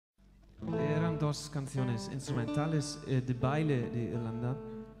dos canciones instrumentales de baile de Irlanda.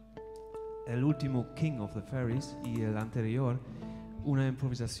 El último King of the Fairies y el anterior, una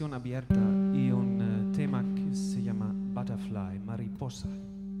improvisación abierta y un tema que se llama Butterfly, mariposa.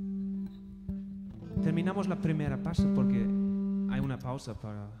 Terminamos la primera parte porque hay una pausa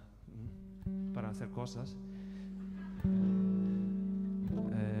para hacer cosas.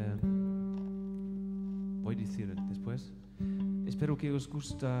 Voy a decir después. Espero que os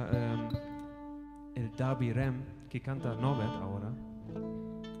gusta el Derby Rem que canta Norbert ahora.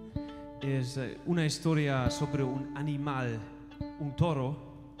 Es una historia sobre un animal, un toro,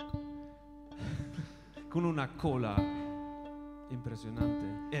 con una cola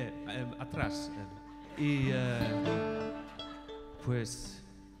impresionante, atrás. Y pues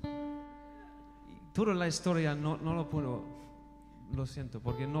toda la historia no lo puedo, lo siento,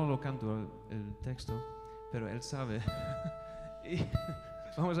 porque no lo canto el texto, pero él sabe. Y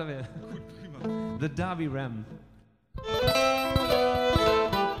vamos a ver. The Derby Ram.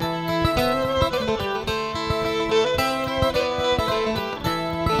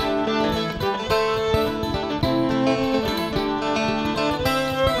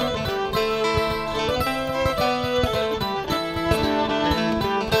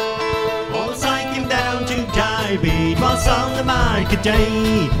 It was on the market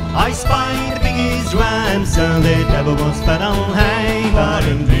day. I spied the biggest ram, so the devil was fed on hay. But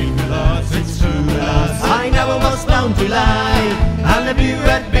indeed, lads, it's true, lads, I never was known to lie. And if you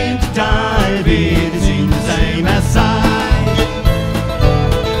had been to Derby, it seemed the same as I.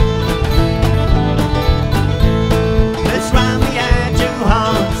 This ram we had two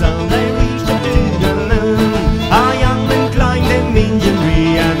hearts, and they reached up to the moon. Our young man climbed the engine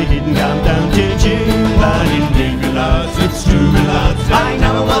tree, and he didn't come down to June. But indeed, it's true, lads, I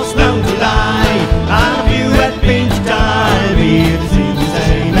never was known to lie. And if you had been to Derby, it seemed the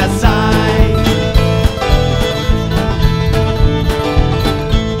same as I.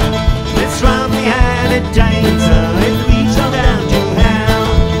 This round we had a dancer, it reached on down to hell.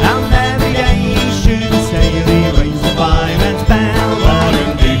 And every day he should stay, he raised the fireman's bell. But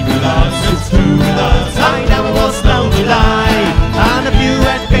indeed, lads, it's true, lads, I never was known to lie. And if you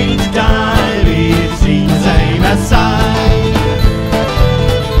had been to Derby, it seemed the same as I.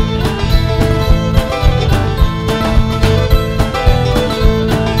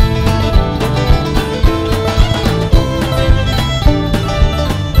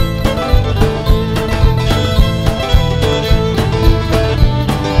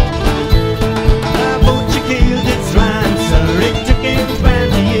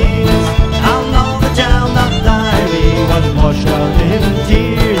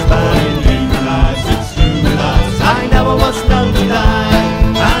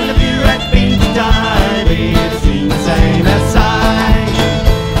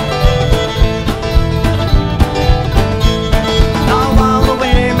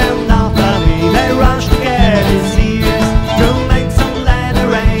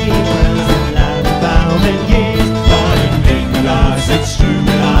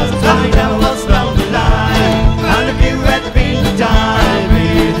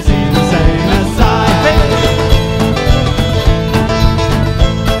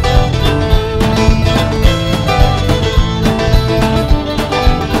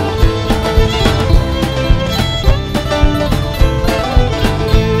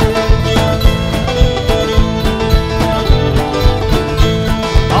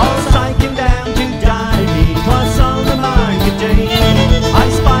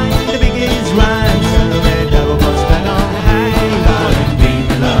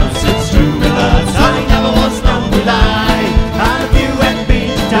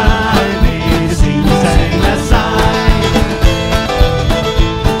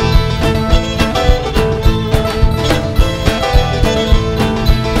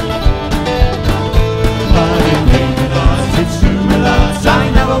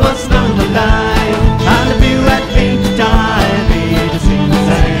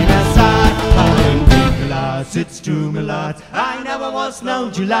 It's true, my lads, I never was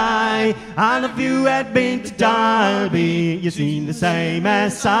known to lie. And if you had been to Derby, you seen the same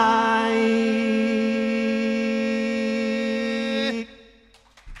as I.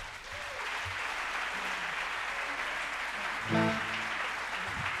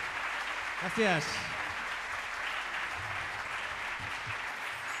 Gracias.